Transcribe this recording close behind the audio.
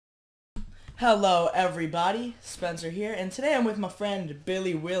Hello everybody, Spencer here, and today I'm with my friend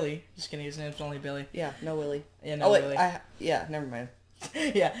Billy Willie. Just kidding, his name's only Billy. Yeah, no Willie. Yeah, no Willie. Yeah, never mind.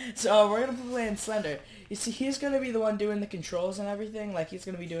 Yeah, so we're gonna be playing Slender. You see, he's gonna be the one doing the controls and everything. Like, he's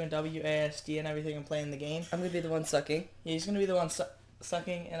gonna be doing WASD and everything and playing the game. I'm gonna be the one sucking. Yeah, he's gonna be the one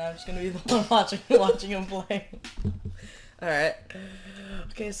sucking, and I'm just gonna be the one watching him play. Alright.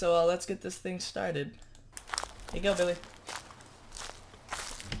 Okay, so let's get this thing started. Here you go, Billy.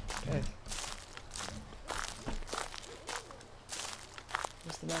 Okay.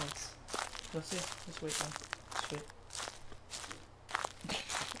 Where's the mouse? Let's see. Just wait, man.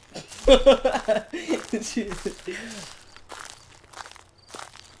 Just wait.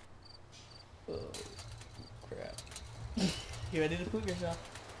 Oh, crap. You ready to poop yourself?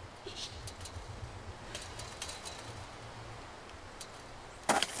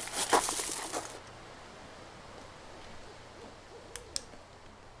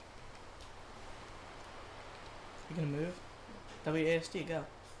 You gonna move? WASD, go.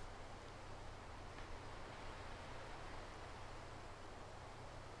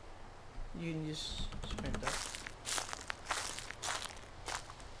 You can just sprint up.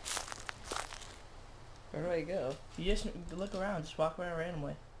 Where do I go? You just look around, just walk around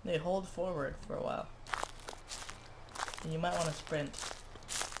randomly. They hold forward for a while. And you might want to sprint.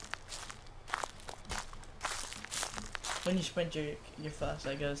 When you sprint, your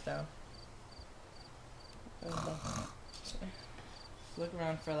flashlight goes down. Look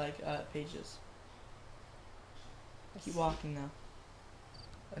around for like pages. Keep walking now.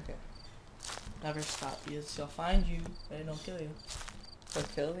 Okay. Never stop, because she'll find you and it'll kill you. They'll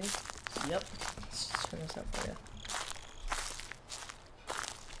kill me? Yep. Let's just turn this up for you.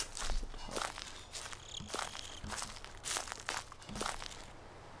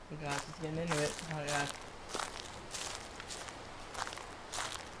 Oh god, he's getting into it. Oh god.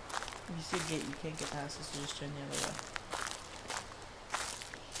 If you see a gate you can't get past this, so just turn the other way.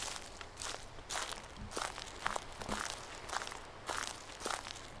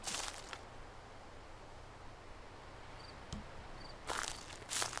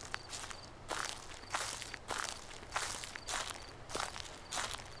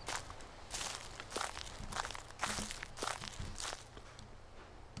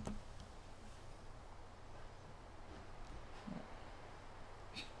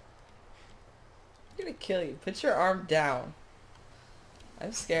 I'm gonna kill you. Put your arm down.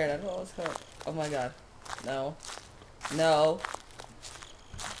 I'm scared. I don't know what's going on. Oh my god. No. No.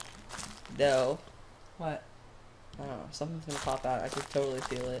 No. What? I don't know. Something's gonna pop out. I can totally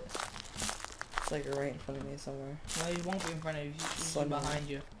feel it. It's like right in front of me somewhere. No, he won't be in front of you. He's behind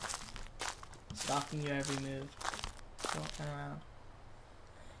you. Stalking your every move. Don't turn around.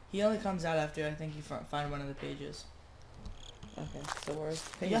 He only comes out after I think you find one of the pages. Okay, so where's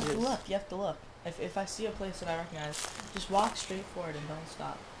the pages? You have to look. You have to look. If I see a place that I recognize, just walk straight forward and don't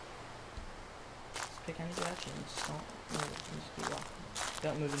stop. Just pick any direction. Just don't move. And just keep walking.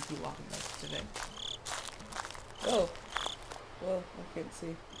 Don't move and keep walking. Like specific. Whoa. Whoa, I can't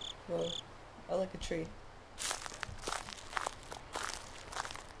see. Whoa. I like a tree.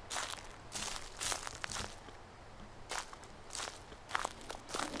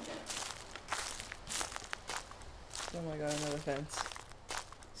 Oh my god, another fence.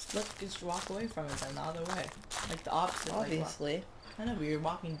 Just walk away from it then, the other way. Like the opposite. Obviously. Like, I know, but you're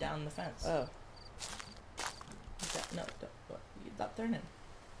walking down the fence. Oh. Like that. No, don't. Stop turning.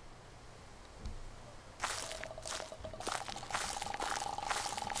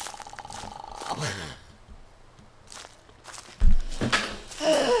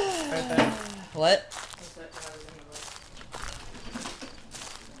 Right there. What?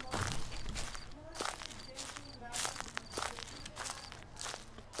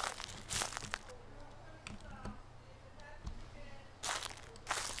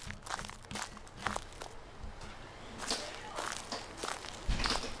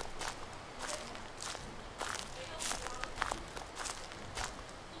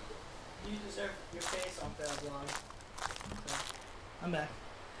 You deserve your face on failed long. So, I'm back.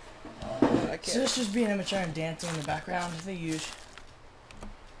 I can't. So it's just being immature and dancing in the background. The huge.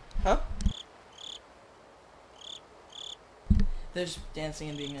 Huh? There's dancing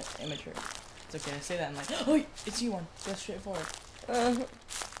and being immature. It's okay. I say that and like, oh, it's you one. Go straight forward.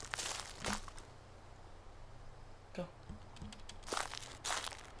 Go.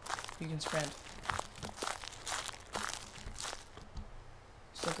 You can sprint.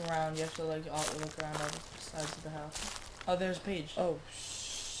 Just look around. You have to like look around all the sides of the house. Oh, there's a page. Oh,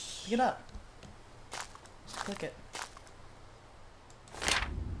 Pick it up. Just click it.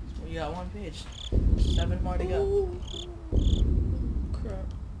 You got one page. 7 more to go. Crap.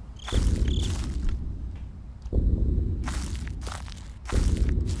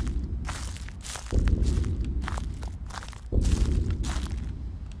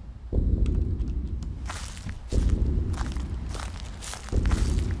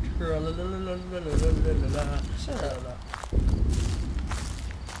 Shut up.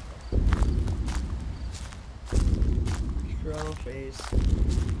 Scroll face.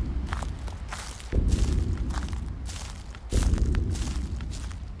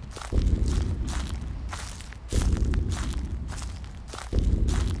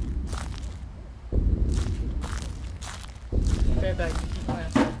 Right back.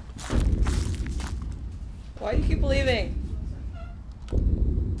 Why do you keep leaving?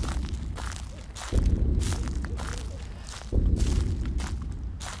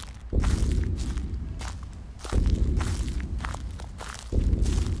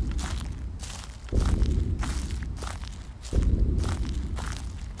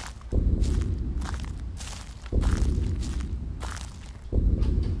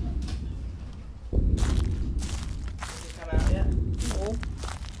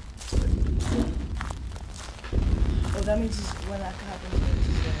 Oh, that means when that happens,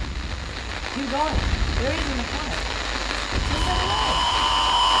 he's gonna... You got it. There he is in the car. Take that away.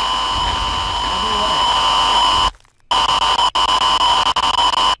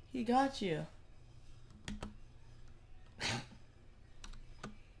 He got you.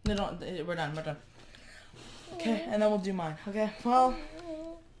 No, don't. We're done. We're done. Okay, and then we'll do mine. Okay, well...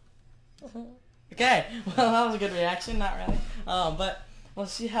 Okay, well, that was a good reaction. Not really. But... We'll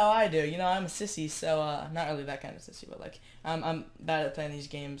see how I do. You know, I'm a sissy, so not really that kind of sissy, but like I'm bad at playing these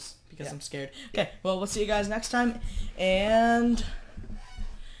games because I'm scared. Okay, well, we'll see you guys next time, and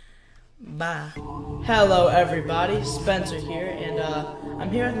bye. Hello, everybody. Spencer here, and I'm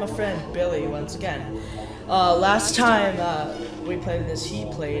here with my friend Billy once again. Last time we played this, he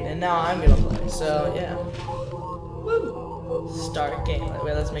played, and now I'm gonna play. So yeah. Woo! Start game.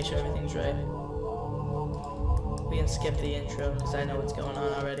 Wait, let's make sure everything's right. We can skip the intro because I know what's going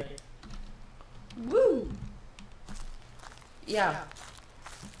on already. Woo! Yeah.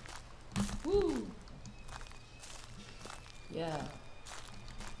 Woo! Yeah.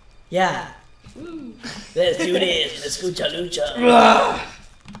 Yeah. Woo! Let's do this. Let's lucha lucha.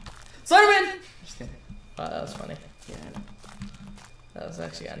 Slenderman! Just kidding. Oh, that was funny. Yeah, I know. That was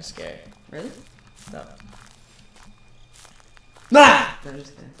actually kind of scary. Really? No. Nah! No,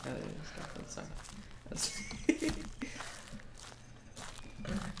 just kidding. No, just sorry. That's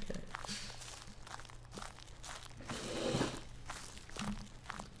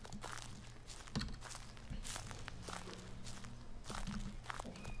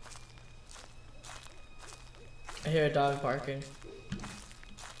I hear a dog barking.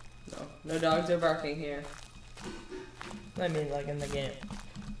 No dogs are barking here. I mean, like in the game.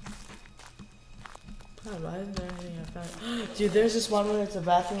 God, why isn't there anything I found? Dude, there's this one where it's a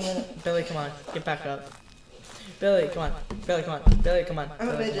bathroom in it. Billy, come on. Get back up. Billy, come on. Billy, come on. Billy, come on. I'm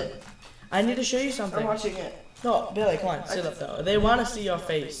a Billy, midget. I need to show you something. I'm watching it. No, Billy, come on. Sit up, though. They want to see your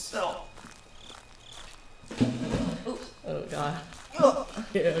face. No. Oh, God. Oh.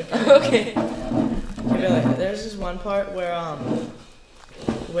 Yeah, okay. Okay. Billy, there's this one part where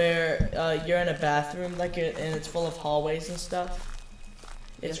you're in a bathroom, like, and it's full of hallways and stuff.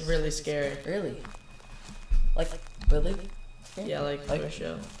 It's Yes. really scary. Really? Like, really? Yeah, like for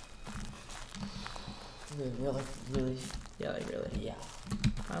show. Really? Really? Yeah, like really. Yeah.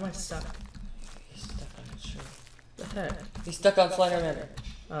 Why am I stuck? He's stuck on a tree. What the heck? He's stuck on Slenderman.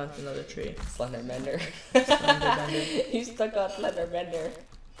 Oh, it's another tree. Slendermender. Slenderbender. He's stuck on Slenderbender.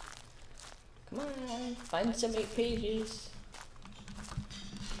 Come on, find some 8 pages.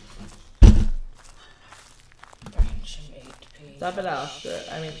 Find some 8 pages. Stop it, Alistair.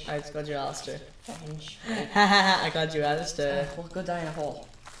 I mean, I just called you Alistair. Find Haha, I called you Alistair. We'll go die in a hole.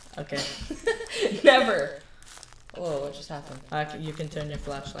 Okay. Never. Whoa, what just happened? You can turn your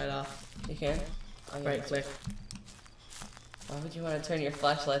flashlight off. You can? Oh, yeah. Right click. Why would you want to turn your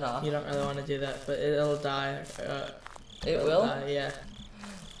flashlight off? You don't really want to do that, but it'll die. It will? Die, yeah.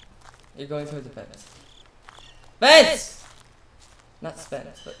 You're going through the fence. Fence! Not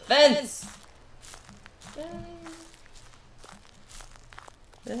spence, but fence!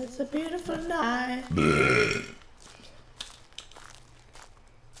 It's a beautiful night.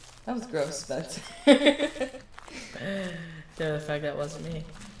 That was gross, Spencer. The fact that wasn't me.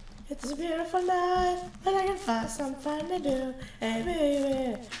 It's a beautiful night, and I can find some fun to do. Hey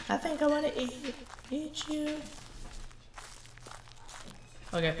baby, I think I wanna eat you.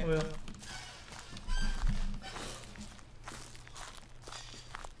 Okay, we will.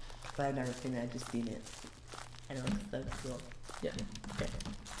 But I've never seen it, I've just seen it. I know it's so cool. Yeah. Okay.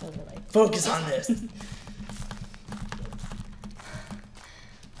 Like, Focus on this.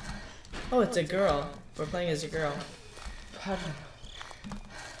 Oh, it's a girl. We're playing as a girl. pardon.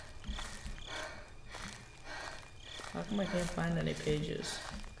 How come I can't find any pages?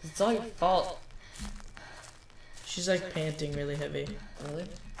 It's all your fault. She's like panting really heavy. Really?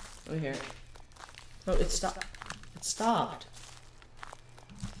 Let me hear it. Oh, it stopped. It stopped.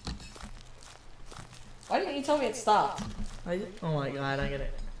 Why didn't you tell me it stopped? Oh my god, I get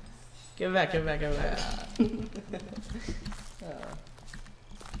it. Give it back, give it back, give it back.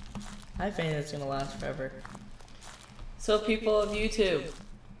 I think it's gonna last forever. So people of YouTube.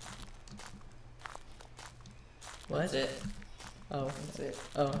 What? That's it. Oh, That's it.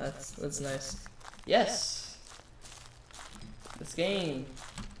 oh, that's nice. Yes. This game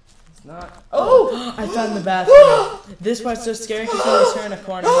is not. Oh! I found the bathroom. This part's so scary because when you turn a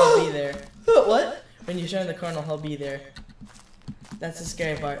corner, he'll be there. What? When you turn the corner, he'll be there. That's the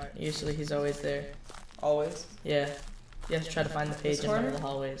scary part. Usually, he's always there. Always. Yeah. You have to try to find the page in one of the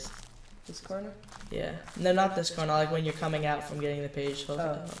hallways. This corner? Yeah. No, not this corner. Like when you're coming out from getting the page,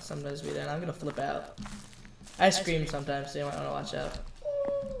 he'll sometimes be there. And I'm gonna flip out. I scream sometimes, so you might want to watch out.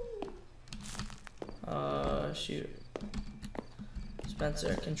 Oh, shoot.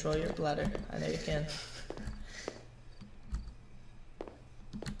 Spencer, control your bladder. I know you can.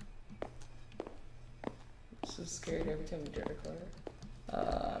 I'm so scared every time we turn a corner.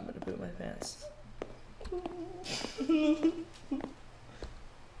 I'm gonna poop my pants.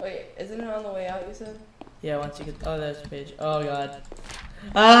 Wait, isn't it on the way out, you said? Yeah, once you get. Oh, there's the page. Oh, God.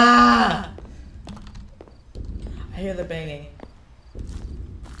 Ah! I hear the banging.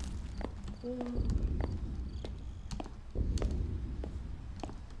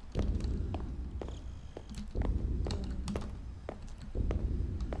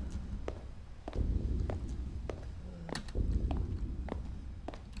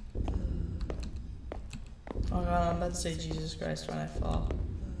 Oh god, I'm about to say Jesus Christ when I fall.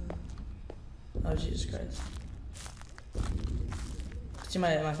 Oh Jesus Christ. See,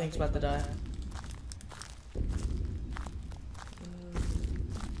 my thing's about to die.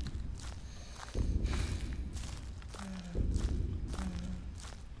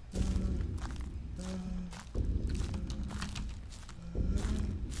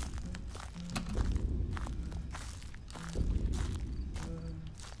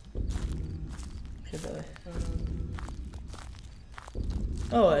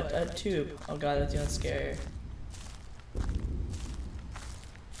 Oh, a tube. Oh god, that's even scarier.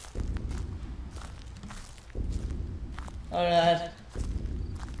 Oh god.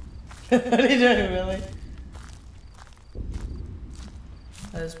 What are you doing, Willie?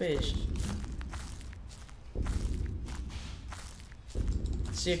 This page.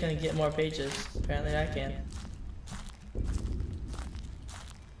 So you can get more pages. Apparently I can.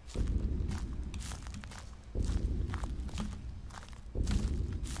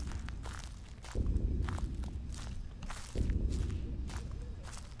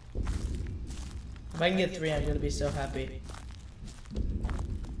 If I can get 3, I'm gonna be so happy.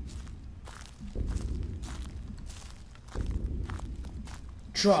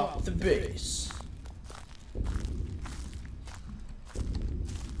 Drop the bass.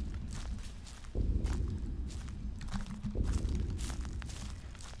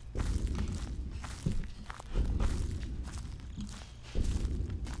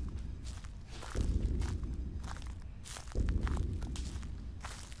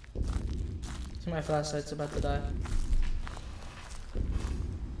 My flashlight's about to die.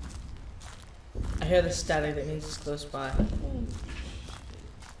 I hear the static, that means it's close by.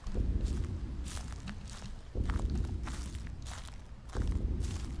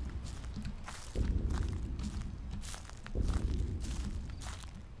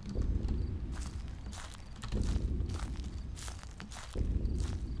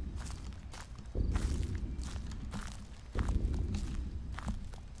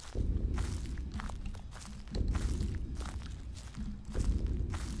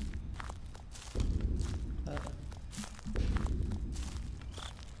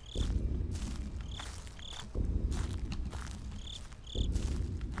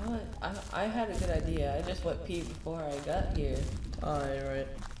 I had a good idea. I just went pee before I got here. Oh, you're right.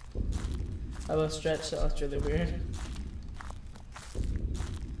 I will stretch, so that's really weird.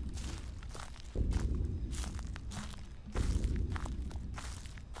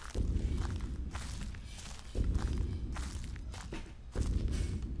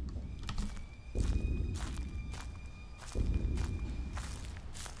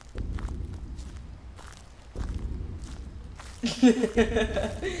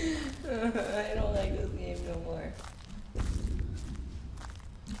 I don't like this game no more.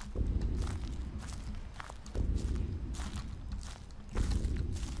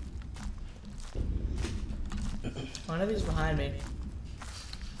 One of these behind me.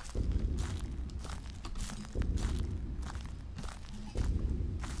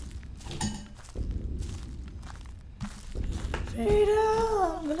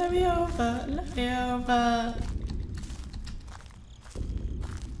 Freedom! Let me over! Let me over!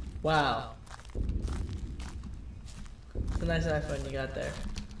 Wow. It's a nice iPhone you got there.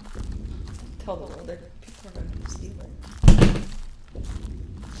 Tell the world people are going to steal it.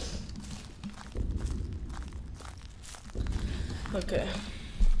 Okay.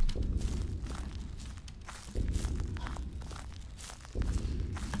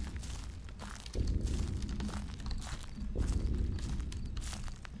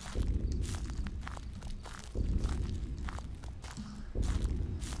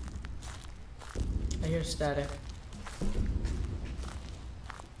 I hear static.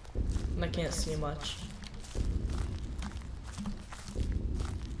 And I can't see much.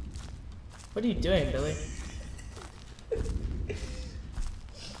 What are you doing, Billy?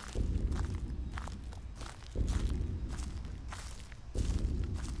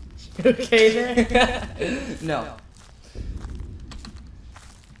 You okay there? No.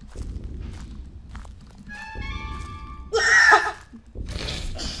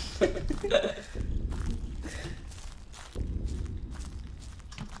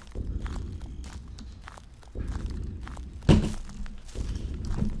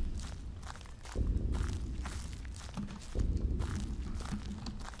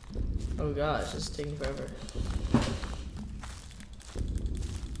 Oh gosh, this is taking forever.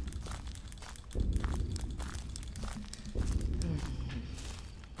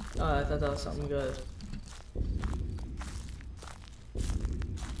 Oh, I thought that was something good.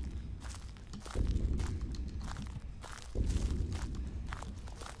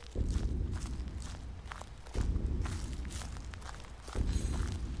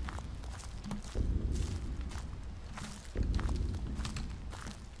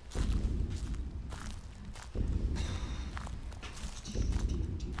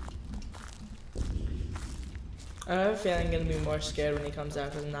 I have a feeling I'm gonna be more scared when he comes out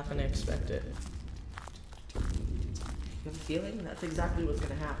because I'm not gonna expect it. You have a feeling? That's exactly what's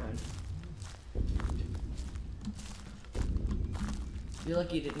gonna happen. You're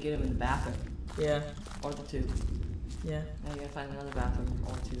lucky you didn't get him in the bathroom. Yeah. Or the tube. Yeah. Now you gotta find another bathroom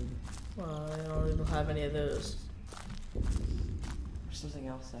or tube. Well, I don't even have any of those. There's something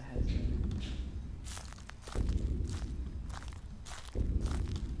else that has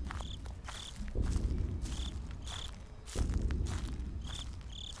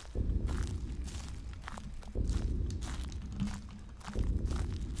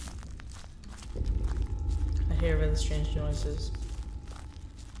I hear really strange noises.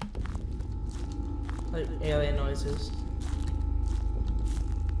 Like alien noises.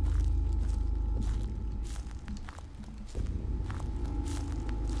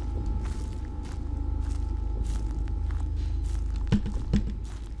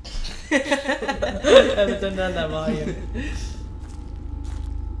 I haven't turned down that volume.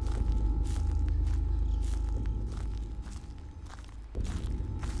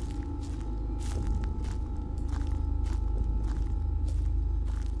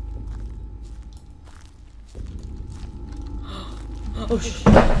 Oh shit.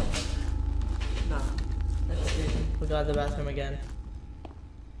 no. That's scary. We got the bathroom again.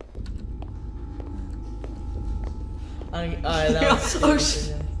 That was Oh,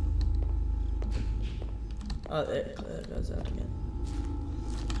 shit. Oh, it goes out again.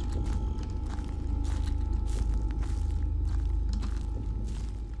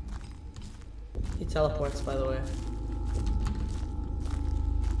 He teleports, by the way.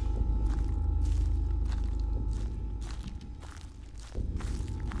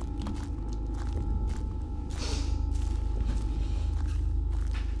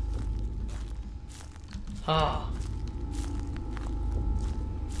 Ah.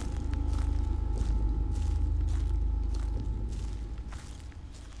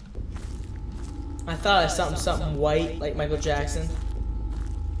 I thought I saw something white, like Michael Jackson.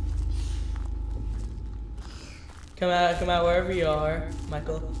 Come out wherever you are,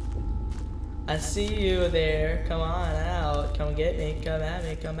 Michael. I see you there. Come on out. Come get me. Come at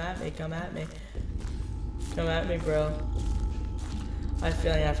me. Come at me. Come at me. Come at me, bro. I have a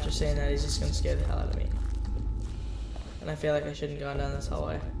feeling after saying that he's just gonna scare the hell out of me. And I feel like I shouldn't go down this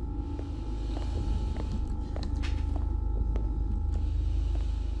hallway.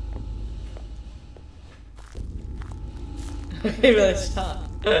 Okay, really stop.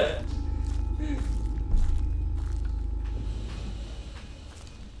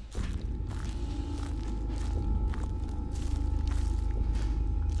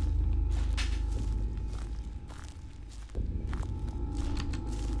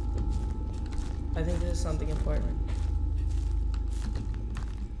 I think this is something important.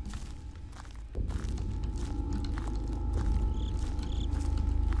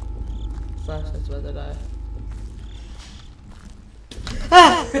 flashlight's about to die.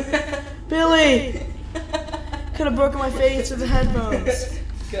 Ah! Billy! Could have broken my face with the headphones.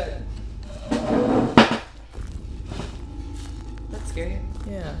 Good. That's scary.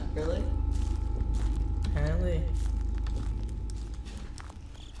 Yeah, Really? apparently.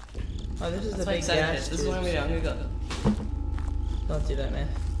 Oh, this is That's the my big excitement. gas This is what I'm gonna do. Don't do that, man.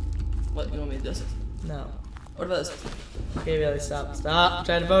 What, you want me to do this? No. What about this? Okay, Billy, stop. Stop.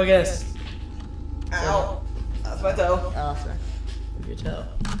 Try to focus. Ow! That's my toe. Oh, sorry. Move your toe.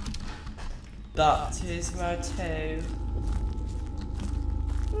 That is my toe.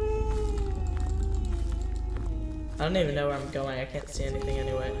 I don't even know where I'm going. I can't see anything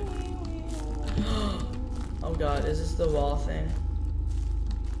anyway. Oh god, is this the wall thing?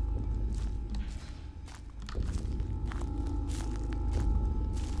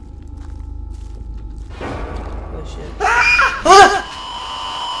 Holy shit.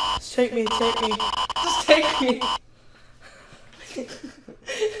 Ah! Take me, take me. Just take me.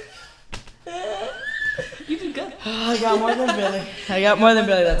 You did good. I got more than Billy. I got more than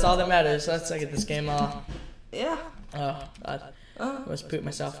Billy. That's all that matters. Let's get this game off. Yeah. Oh god. I must poop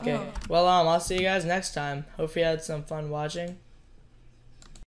myself. Okay. Well, I'll see you guys next time. Hope you had some fun watching.